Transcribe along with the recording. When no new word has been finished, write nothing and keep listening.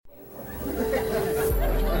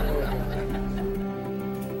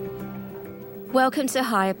Welcome to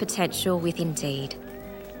Higher Potential with Indeed.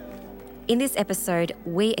 In this episode,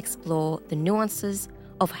 we explore the nuances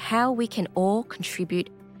of how we can all contribute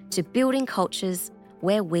to building cultures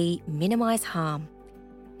where we minimise harm,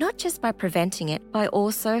 not just by preventing it, by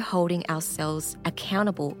also holding ourselves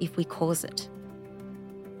accountable if we cause it.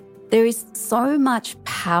 There is so much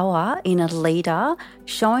power in a leader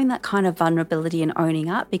showing that kind of vulnerability and owning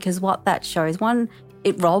up, because what that shows, one,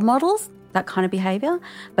 it role models that kind of behaviour,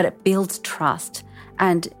 but it builds trust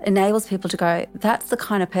and enables people to go, that's the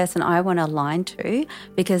kind of person I want to align to,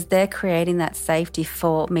 because they're creating that safety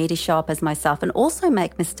for me to show up as myself and also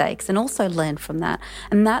make mistakes and also learn from that.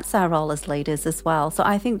 And that's our role as leaders as well. So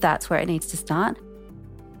I think that's where it needs to start.